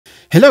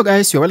Hello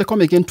guys, you're welcome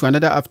again to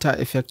another After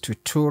Effects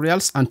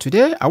tutorials, and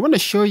today I want to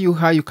show you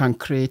how you can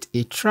create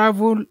a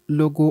travel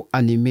logo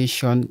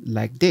animation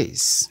like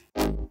this.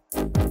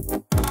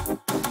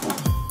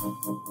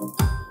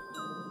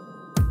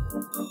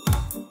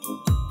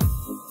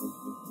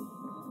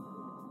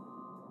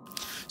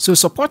 So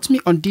support me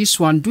on this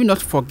one. Do not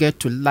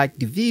forget to like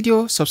the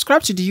video,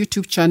 subscribe to the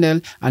YouTube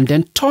channel, and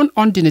then turn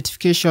on the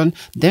notification,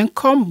 then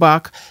come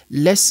back.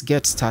 Let's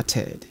get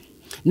started.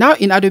 Now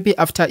in Adobe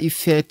After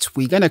Effects,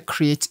 we're going to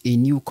create a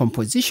new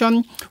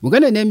composition. We're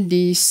going to name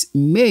this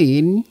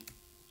main.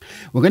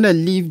 We're going to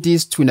leave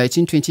this to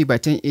 1920 by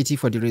 1080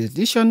 for the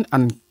resolution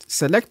and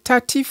select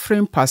 30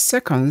 frames per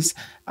second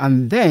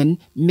and then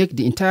make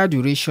the entire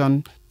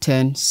duration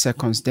 10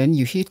 seconds. Then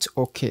you hit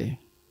OK.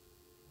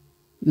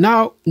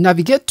 Now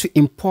navigate to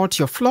import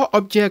your floor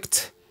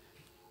object.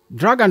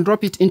 Drag and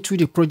drop it into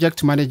the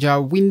project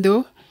manager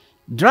window.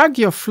 Drag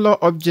your floor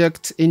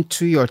object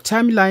into your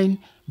timeline.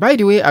 By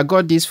the way, I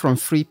got this from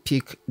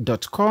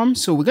freepik.com.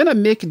 So we're going to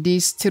make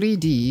this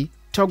 3D,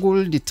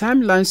 toggle the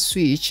timeline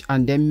switch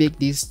and then make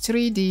this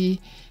 3D,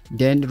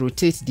 then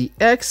rotate the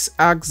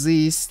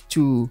x-axis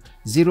to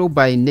 0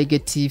 by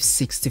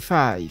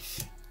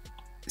 -65.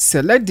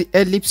 Select the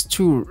ellipse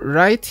tool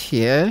right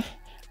here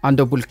and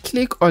double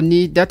click on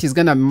it. That is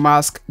going to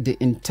mask the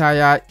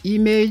entire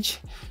image.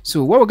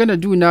 So what we're going to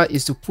do now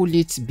is to pull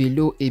it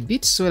below a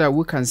bit so that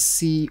we can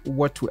see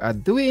what we are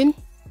doing.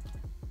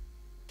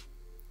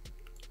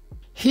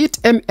 Hit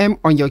MM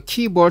on your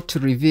keyboard to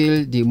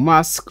reveal the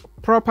mask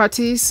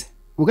properties.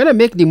 We're going to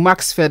make the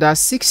max feather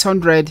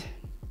 600,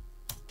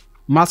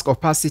 mask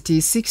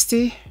opacity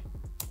 60,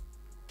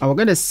 and we're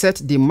going to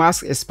set the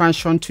mask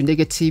expansion to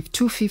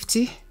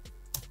 -250.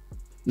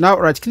 Now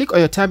right click on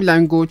your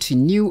timeline, go to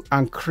new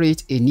and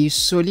create a new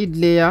solid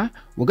layer.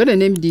 We're going to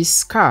name this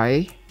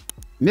sky,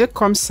 make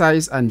comp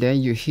size, and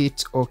then you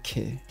hit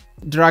OK.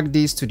 Drag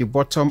this to the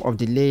bottom of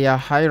the layer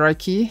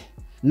hierarchy.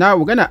 Now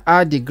we're going to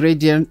add the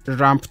gradient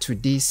ramp to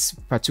this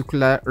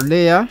particular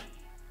layer.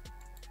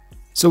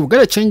 So we're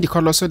going to change the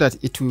color so that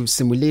it will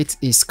simulate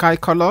a sky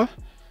color.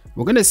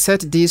 We're going to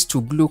set this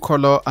to blue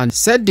color and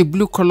set the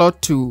blue color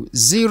to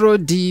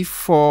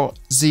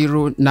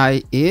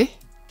 0D409A.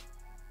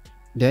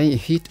 Then you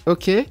hit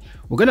OK.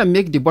 We're going to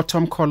make the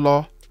bottom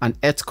color an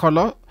earth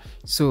color.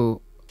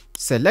 So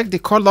select the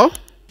color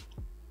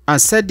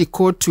and set the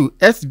code to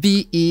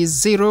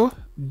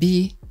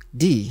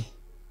FBE0BD.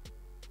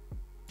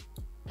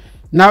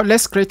 Now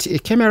let's create a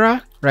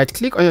camera. Right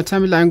click on your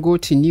timeline, go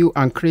to new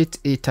and create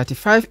a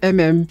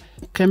 35mm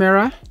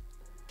camera.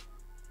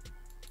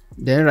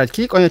 Then right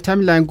click on your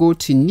timeline, go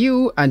to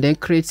new and then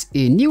create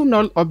a new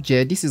null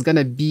object. This is going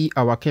to be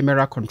our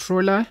camera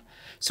controller.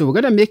 So we're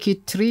going to make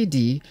it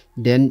 3D,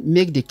 then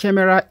make the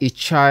camera a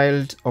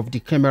child of the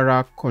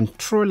camera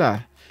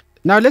controller.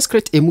 Now let's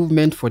create a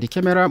movement for the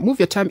camera. Move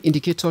your time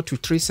indicator to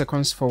 3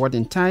 seconds forward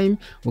in time.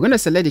 We're going to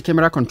select the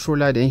camera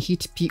controller, then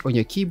hit P on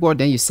your keyboard.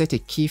 Then you set a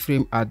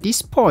keyframe at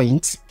this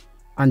point,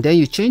 and then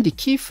you change the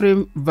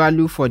keyframe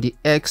value for the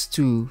X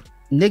to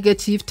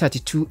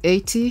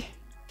 -3280.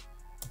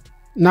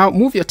 Now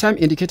move your time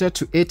indicator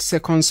to 8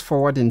 seconds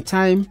forward in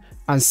time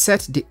and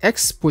set the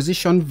X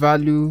position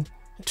value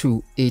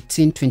to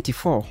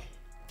 1824.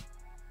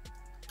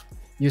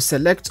 You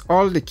select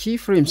all the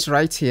keyframes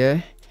right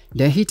here.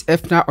 Then hit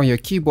F9 on your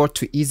keyboard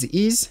to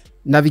ease.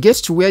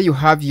 Navigate to where you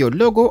have your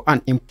logo and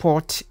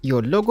import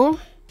your logo.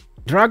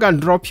 Drag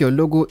and drop your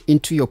logo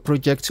into your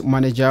project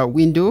manager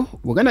window.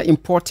 We're going to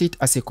import it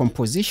as a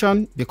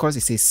composition because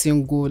it's a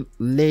single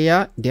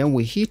layer. Then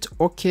we hit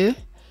OK.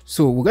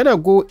 So we're going to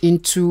go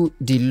into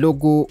the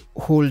logo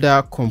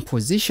holder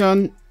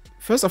composition.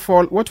 First of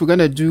all, what we're going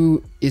to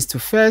do is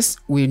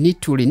we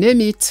need to rename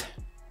it.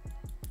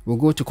 We'll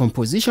go to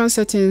composition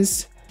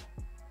settings.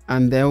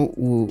 And then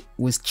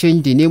we'll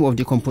change the name of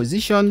the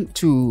composition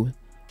to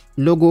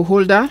logo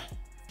holder.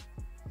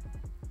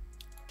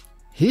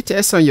 Hit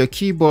S on your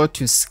keyboard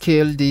to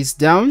scale this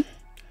down.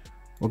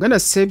 We're going to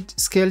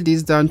scale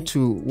this down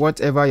to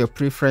whatever your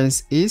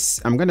preference is.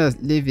 I'm going to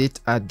leave it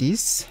at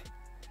this.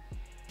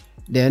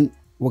 Then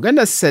we're going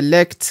to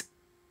select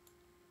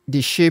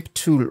the shape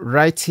tool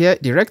right here,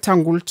 the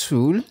rectangle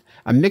tool,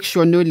 and make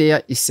sure no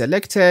layer is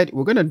selected.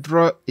 We're going to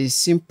draw a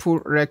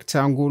simple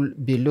rectangle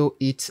below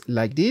it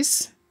like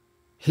this.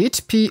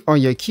 Hit P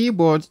on your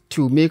keyboard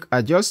to make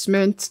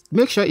adjustments.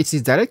 Make sure it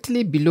is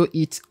directly below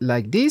it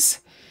like this.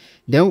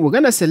 Then we're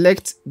going to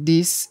select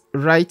this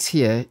right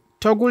here,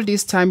 toggle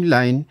this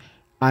timeline,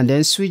 and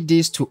then switch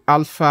this to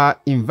alpha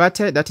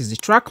inverted. That is the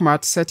track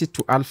matte, set it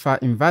to alpha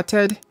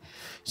inverted.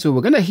 So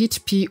we're going to hit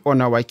P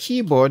on our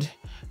keyboard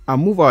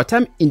and move our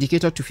time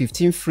indicator to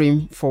 15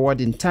 frames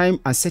forward in time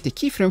and set a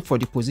keyframe for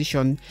the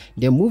position.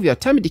 Then move your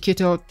time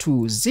indicator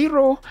to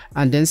 0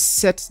 and then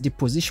set the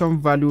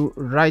position value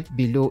right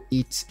below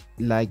it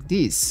like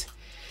this.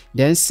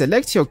 Then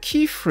select your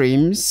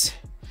keyframes,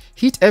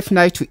 hit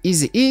F9 to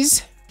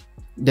ease.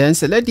 Then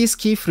select this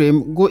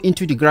keyframe, go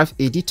into the graph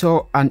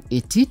editor and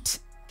edit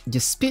the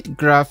speed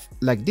graph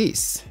like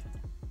this.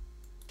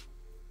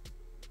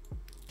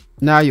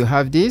 Now you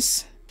have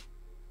this.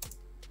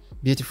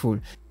 Beautiful.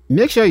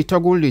 Make sure you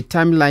toggle the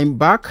timeline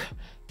back,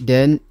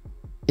 then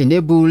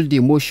enable the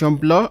motion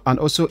blur and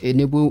also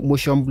enable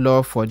motion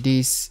blur for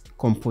this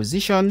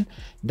composition.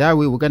 That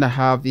way we're gonna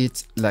have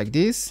it like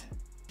this.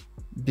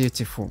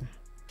 Beautiful.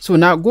 So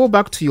now go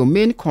back to your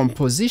main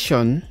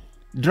composition,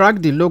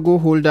 drag the logo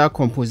holder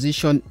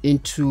composition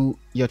into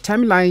your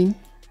timeline.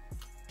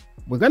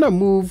 We're gonna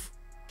move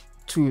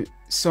to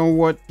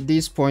somewhat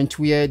this point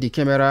where the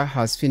camera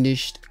has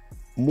finished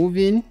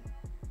moving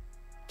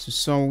to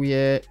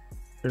somewhere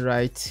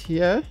right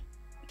here.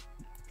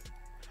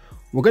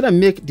 We're gonna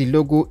make the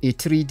logo a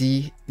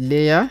 3D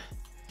layer.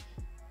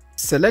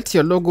 Select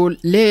your logo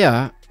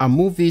layer and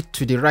move it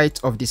to the right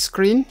of the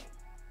screen,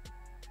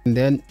 and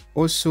then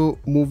also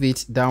move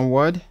it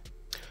downward.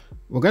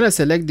 We're gonna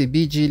select the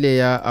BG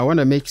layer. I want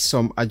to make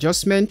some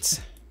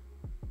adjustments.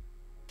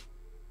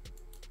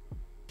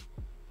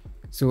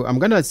 So I'm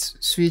gonna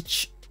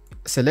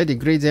select the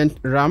gradient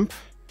ramp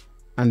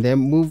and then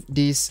move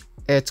this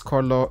earth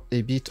color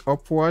a bit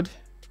upward.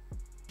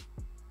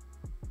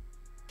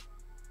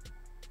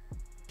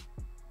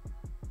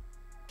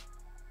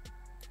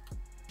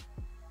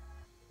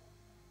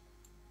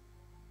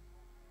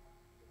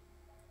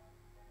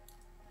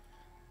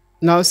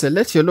 Now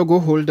select your logo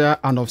holder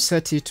and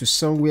offset it to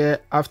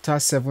somewhere after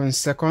 7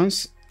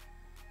 seconds,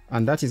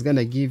 and that is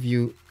gonna give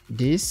you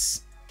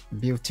this.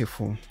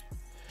 Beautiful.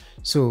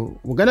 So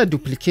we're gonna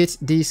duplicate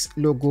this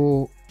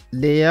logo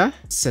layer,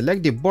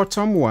 select the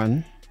bottom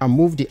one and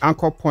move the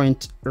anchor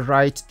point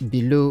right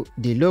below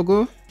the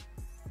logo.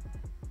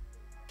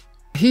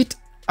 Hit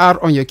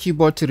R on your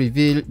keyboard to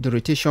reveal the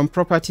rotation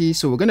property.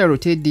 So we're gonna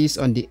rotate this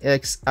on the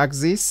X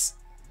axis.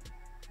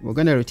 We're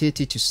gonna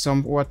rotate it to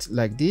somewhat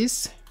like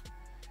this.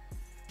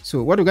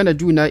 So what we're gonna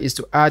do now is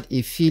to add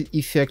a fill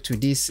effect to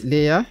this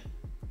layer.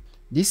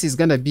 This is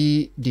gonna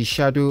be the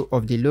shadow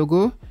of the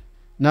logo.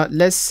 Now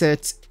let's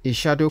set a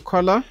shadow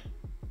color.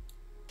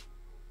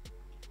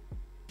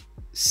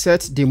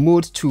 Set the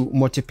mode to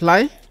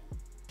multiply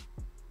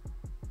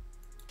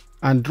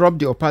and drop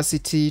the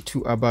opacity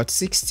to about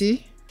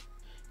 60.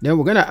 Then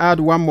we're gonna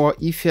add one more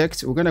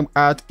effect. We're gonna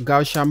add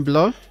Gaussian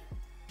blur.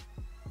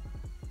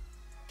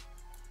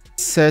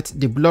 Set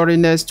the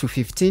blurriness to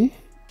 15.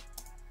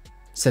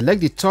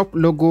 Select the top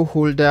logo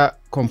holder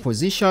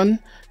composition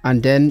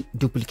and then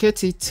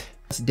duplicate it.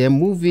 Then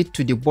move it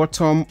to the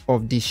bottom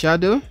of the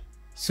shadow.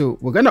 So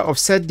we're gonna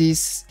offset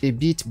this a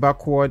bit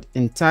backward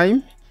in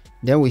time.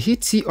 Then we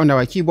hit T on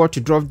our keyboard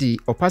to drop the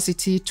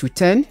opacity to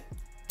 10.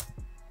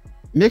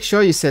 Make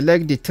sure you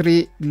select the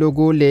 3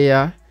 logo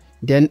layer,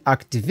 then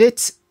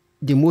activate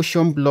the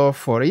motion blur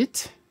for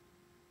it.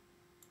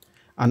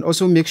 And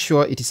also make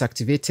sure it is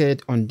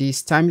activated on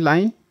this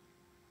timeline.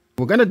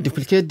 We're gonna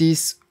duplicate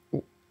this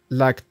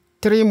like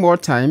 3 more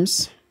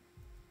times.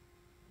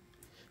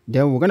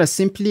 Then we're gonna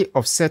simply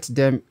offset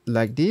them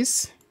like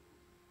this.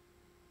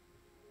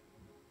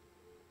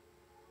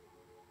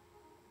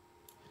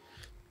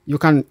 You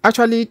can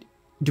actually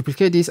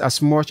duplicate this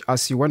as much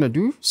as you want to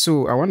do.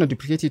 So I want to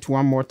duplicate it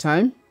one more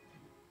time.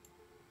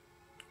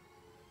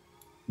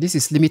 This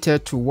is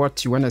limited to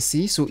what you want to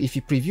see. So if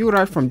you preview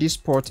right from this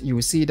port, you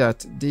will see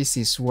that this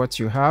is what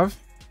you have.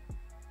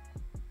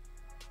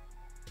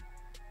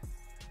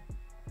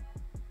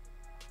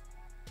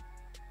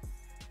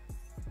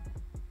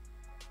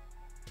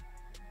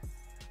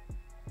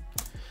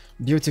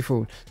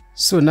 Beautiful.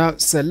 So now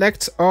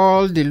select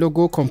all the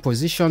logo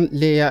composition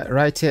layer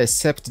right here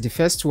except the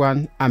first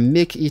one and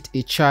make it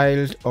a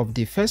child of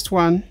the first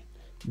one.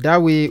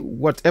 That way,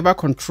 whatever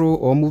control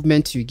or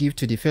movement you give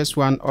to the first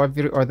one,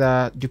 every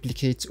other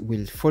duplicate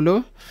will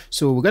follow.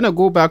 So we're gonna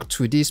go back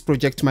to this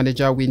project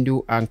manager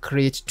window and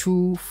create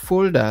 2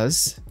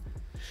 folders.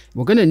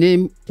 We're gonna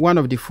name one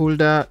of the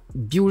folder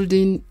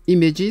building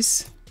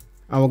images,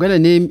 and we're gonna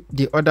name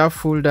the other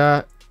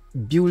folder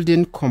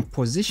building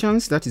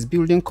compositions, that is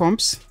building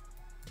comps.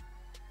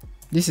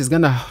 This is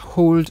gonna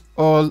hold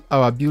all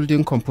our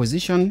building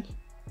composition.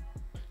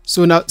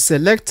 So now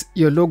select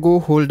your logo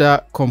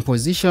holder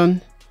composition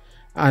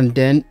and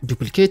then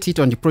duplicate it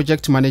on the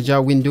project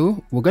manager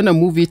window. We're gonna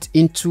move it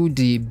into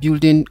the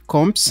building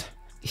comps.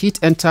 Hit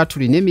enter to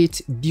rename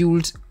it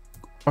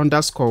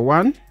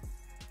build_1.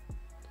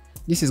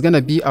 This is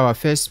gonna be our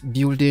first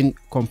building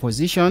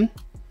composition.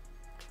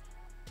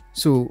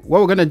 So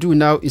what we're gonna do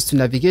now is to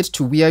navigate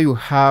to where you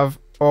have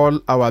all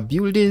our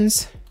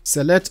buildings.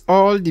 Select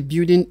all the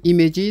building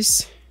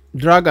images,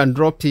 drag and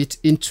drop it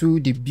into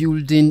the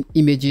building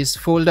images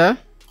folder.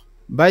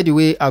 By the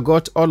way, I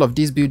got all of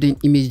these building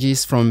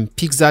images from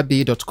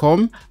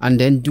pixabay.com and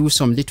then do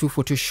some little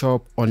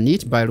Photoshop on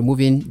it by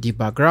removing the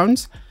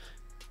backgrounds.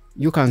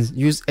 You can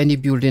use any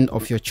building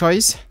of your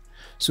choice.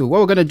 So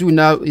what we're going to do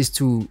now is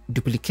to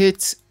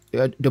duplicate,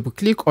 double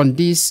click on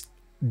this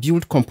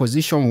build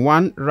composition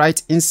 1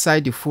 right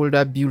inside the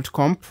folder build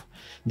comp.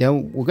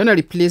 Then we're going to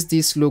replace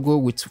this logo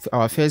with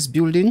our first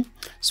building.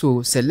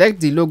 So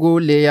select the logo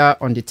layer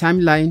on the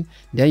timeline,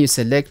 then you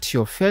select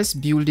your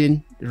first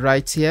building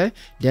right here,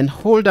 then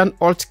hold an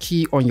Alt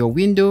key on your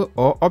window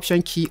or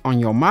Option key on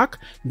your Mac,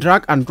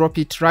 drag and drop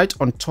it right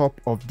on top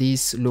of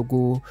this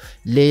logo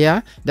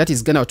layer. That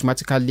is going to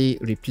automatically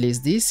replace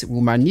this. We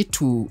might need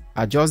to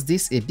adjust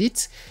this a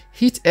bit.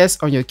 Hit S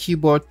on your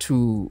keyboard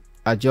to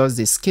adjust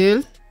the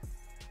scale.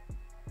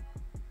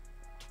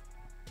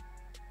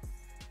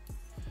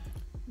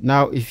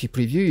 Now, if you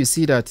preview, you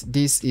see that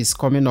this is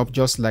coming up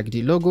just like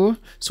the logo.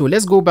 So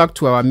let's go back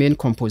to our main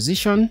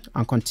composition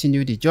and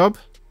continue the job.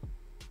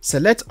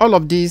 Select all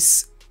of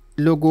this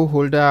logo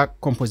holder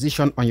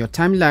composition on your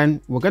timeline.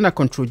 We're going to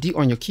Ctrl D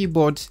on your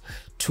keyboard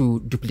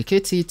to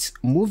duplicate it,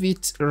 move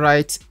it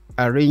right,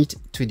 arranged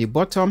to the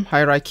bottom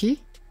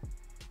hierarchy.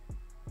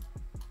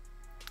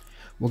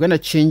 We're going to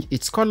change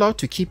its color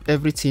to keep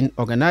everything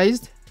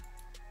organized.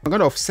 I'm going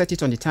to offset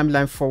it on the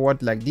timeline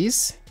forward like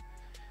this.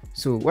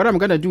 So what I'm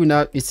going to do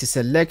now is to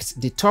select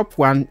the top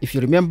one. If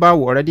you remember,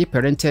 we already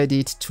parented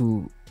it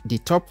to the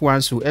top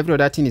one, so every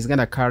other thing is going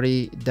to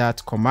carry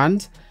that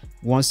command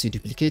once you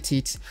duplicate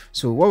it.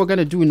 So what we're going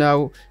to do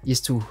now is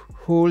to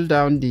hold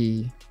down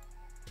we're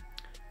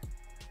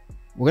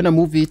going to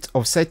move it,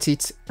 offset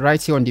it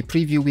right here on the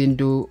preview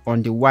window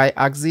on the Y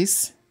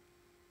axis.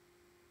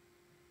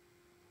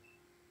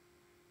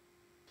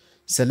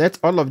 Select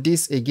all of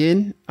this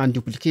again and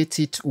duplicate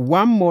it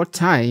one more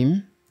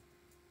time.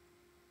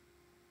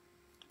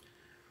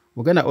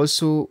 We're going to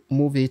also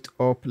move it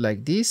up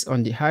like this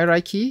on the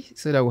hierarchy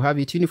so that we'll have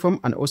it uniform,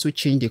 and also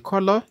change the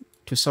color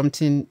to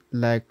something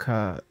like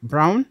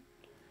brown.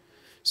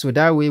 So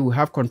that way we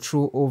have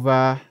control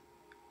over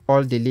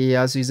all the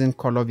layers using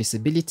color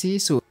visibility.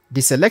 So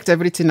deselect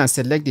everything and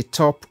select the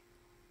top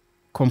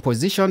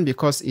composition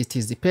because it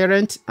is the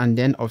parent, and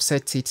then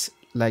offset it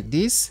like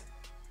this.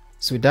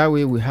 So that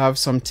way we have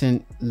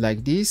something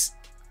like this.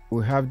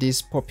 We have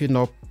this popping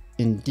up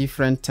in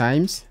different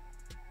times.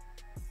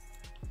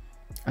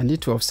 I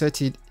need to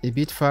offset it a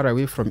bit far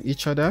away from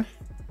each other.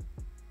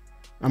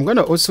 I'm going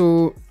to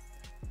also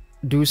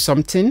do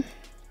something.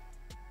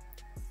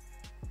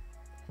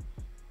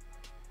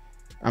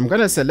 I'm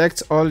going to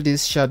select all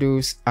these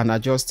shadows and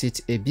adjust it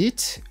a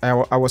bit. I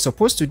was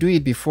supposed to do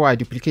it before I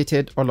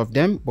duplicated all of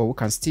them, but we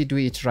can still do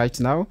it right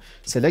now.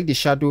 Select the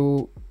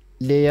shadow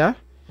layer.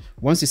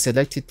 Once you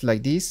select it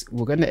like this,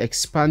 we're going to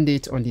expand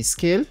it on the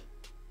scale.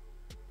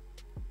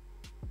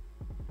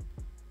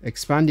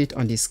 Expand it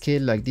on the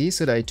scale like this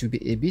so that it will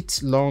be a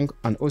bit long,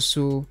 and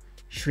also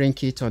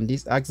shrink it on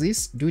this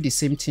axis. Do the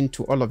same thing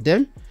to all of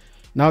them.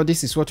 Now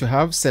this is what you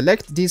have.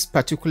 Select this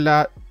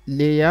particular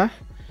layer.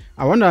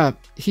 I want to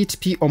hit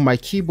P on my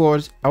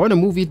keyboard. I want to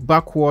move it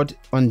backward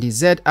on the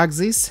Z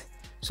axis.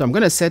 So I'm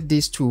going to set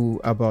this to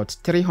about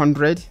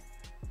 300.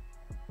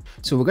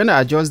 So we're going to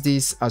adjust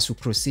this as we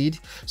proceed.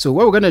 So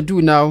what we're going to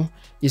do now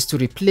is to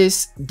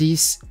replace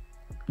these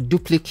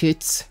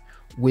duplicates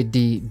with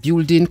the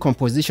building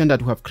composition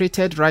that we have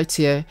created right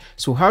here.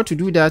 So how to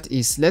do that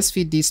is, let's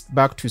feed this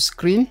back to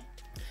screen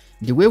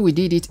the way we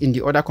did it in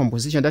the other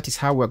composition. That is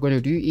how we're going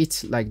to do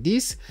it, like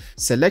this.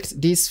 Select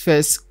this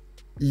first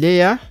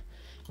layer,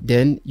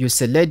 then you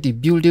select the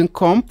building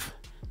comp,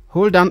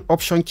 hold down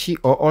Option key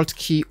or Alt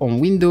key on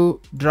window,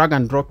 drag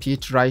and drop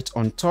it right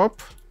on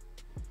top.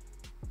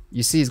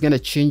 You see it's going to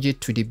change it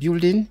to the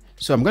building.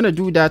 So I'm going to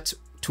do that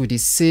to the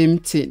same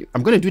thing.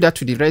 I'm going to do that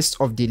to the rest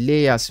of the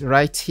layers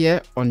right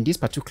here on this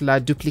particular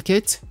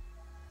duplicate.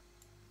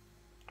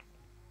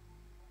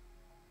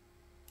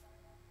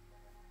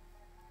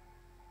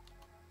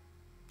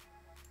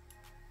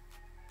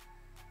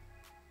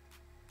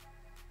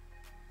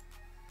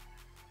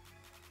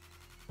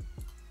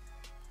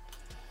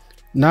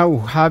 Now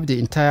we have the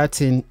entire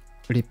thing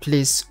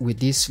replaced with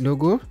this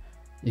logo.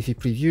 If you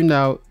preview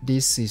now,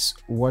 this is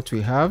what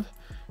we have.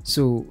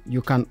 So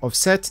you can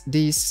offset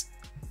this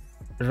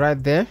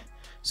right there.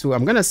 So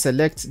I'm going to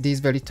select this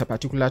very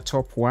particular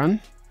top one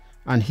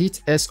and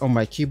hit S on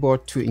my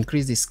keyboard to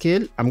increase the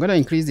scale. I'm going to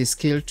increase the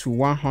scale to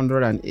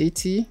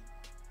 180.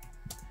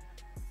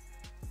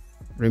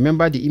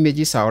 Remember, the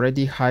images are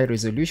already high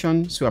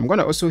resolution, so I'm going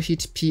to also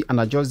hit P and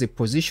adjust the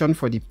position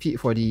for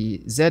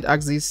the Z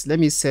axis. Let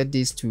me set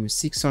this to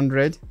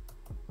 600.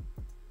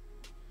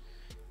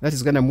 That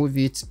is going to move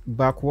it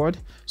backward.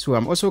 So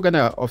I'm also going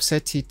to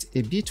offset it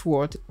a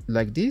bitward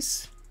like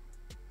this.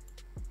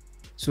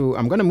 So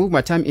I'm going to move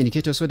my time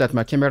indicator so that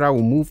my camera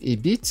will move a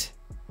bit.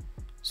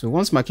 So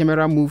once my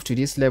camera moves to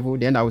this level,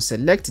 then I will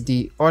select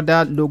the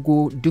other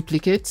logo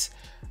duplicate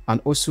and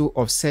also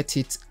offset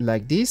it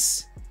like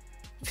this.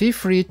 Feel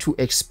free to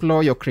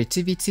explore your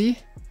creativity.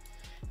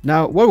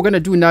 Now what we're going to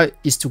do now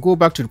is to go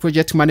back to the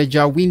project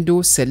manager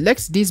window,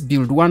 select this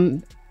build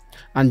one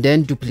and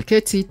then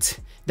duplicate it.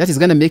 That is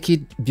going to make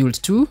it build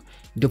 2.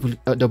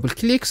 Double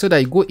click so that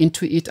you go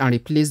into it and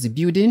replace the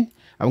building.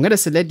 I'm going to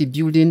select the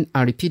building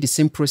and repeat the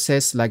same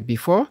process like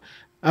before.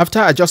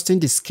 After adjusting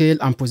the scale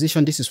and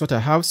position, this is what I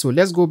have. So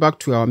let's go back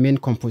to our main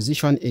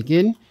composition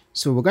again.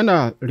 So we're going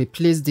to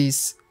replace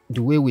this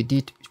the way we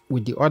did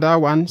with the other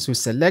one. So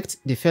select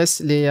the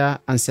first layer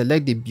and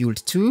select the build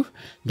tool,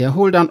 then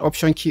hold down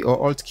Option key or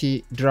Alt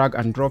key, drag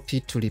and drop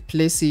it to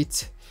replace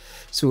it.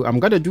 So I'm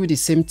going to do the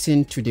same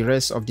thing to the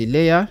rest of the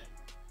layer.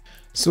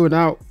 So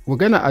now we're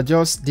going to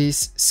adjust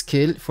this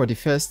scale for the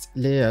first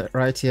layer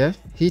right here.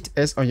 Hit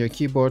S on your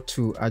keyboard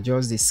to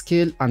adjust the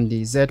scale and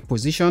the Z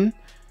position.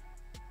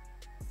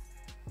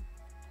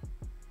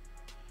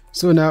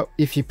 So now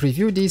if you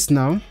preview this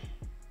now,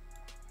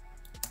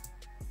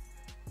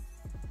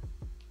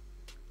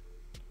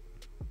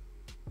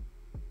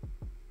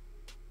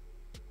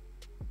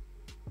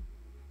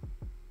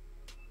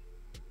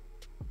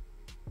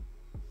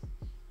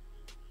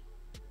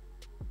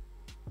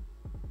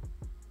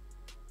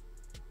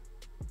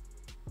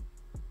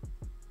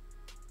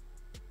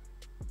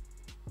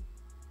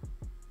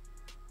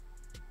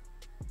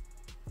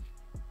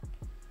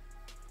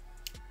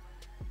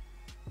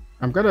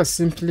 I'm gonna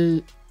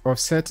simply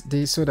offset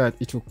this so that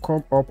it will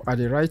come up at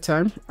the right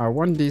time. I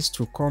want this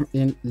to come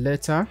in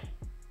later.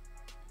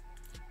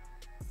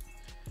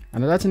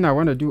 Another thing I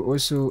want to do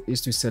also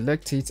is to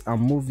select it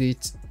and move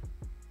it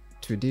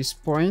to this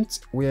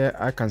point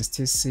where I can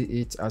still see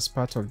it as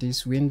part of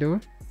this window.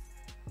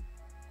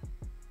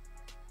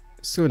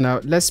 So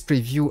now let's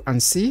preview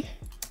and see.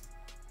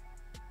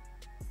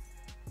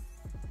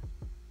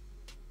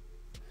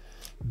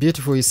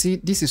 Beautiful. You see,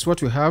 this is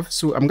what we have.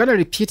 So I'm going to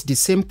repeat the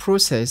same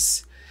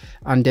process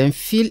and then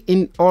fill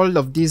in all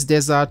of this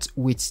desert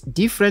with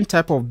different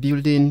type of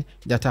building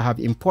that I have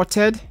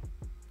imported.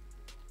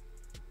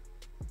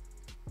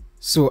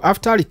 So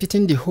after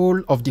repeating the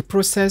whole of the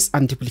process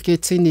and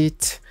duplicating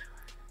it,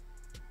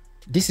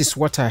 this is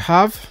what I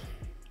have.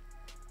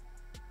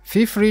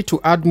 Feel free to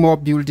add more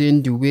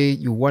building the way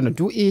you want to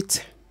do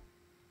it.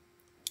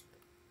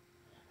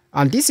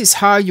 And this is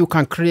how you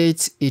can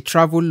create a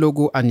travel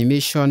logo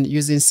animation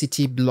using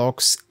city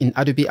blocks in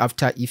Adobe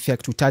After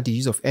Effects without the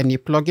use of any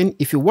plugin.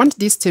 If you want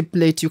this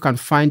template, you can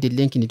find the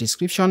link in the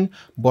description,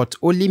 but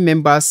only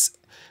members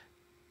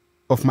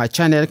of my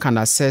channel can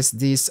access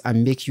this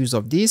and make use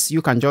of this.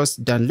 You can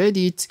just download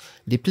it,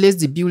 replace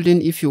the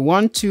building if you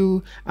want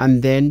to,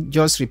 and then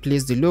just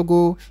replace the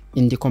logo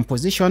in the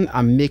composition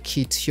and make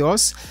it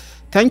yours.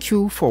 Thank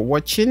you for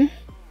watching.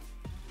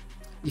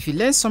 If you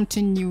learned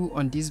something new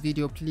on this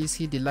video, please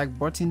hit the like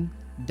button.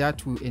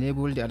 That will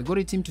enable the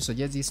algorithm to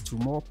suggest this to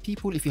more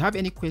people. If you have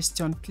any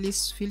question,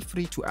 please feel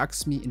free to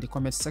ask me in the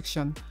comment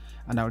section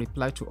and I'll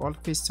reply to all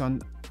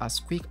questions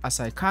as quick as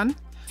I can.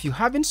 If you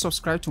haven't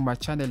subscribed to my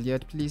channel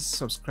yet, please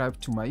subscribe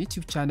to my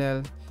YouTube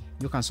channel.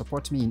 You can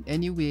support me in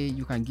any way.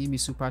 You can give me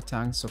super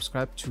thanks,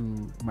 subscribe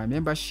to my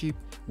membership,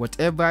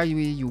 whatever way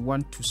you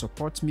want to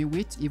support me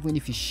with. Even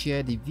if you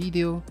share the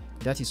video,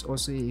 that is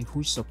also a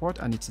huge support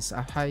and it is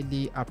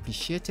highly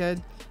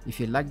appreciated. If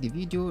you like the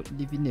video,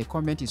 leaving a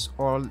comment is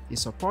all a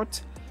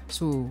support.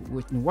 So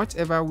in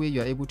whatever way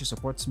you are able to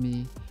support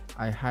me,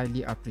 I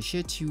highly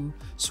appreciate you.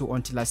 So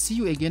until I see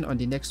you again on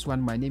the next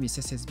one, my name is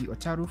SSB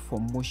Otaru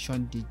from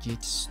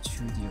MotionDigit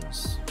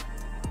Studios.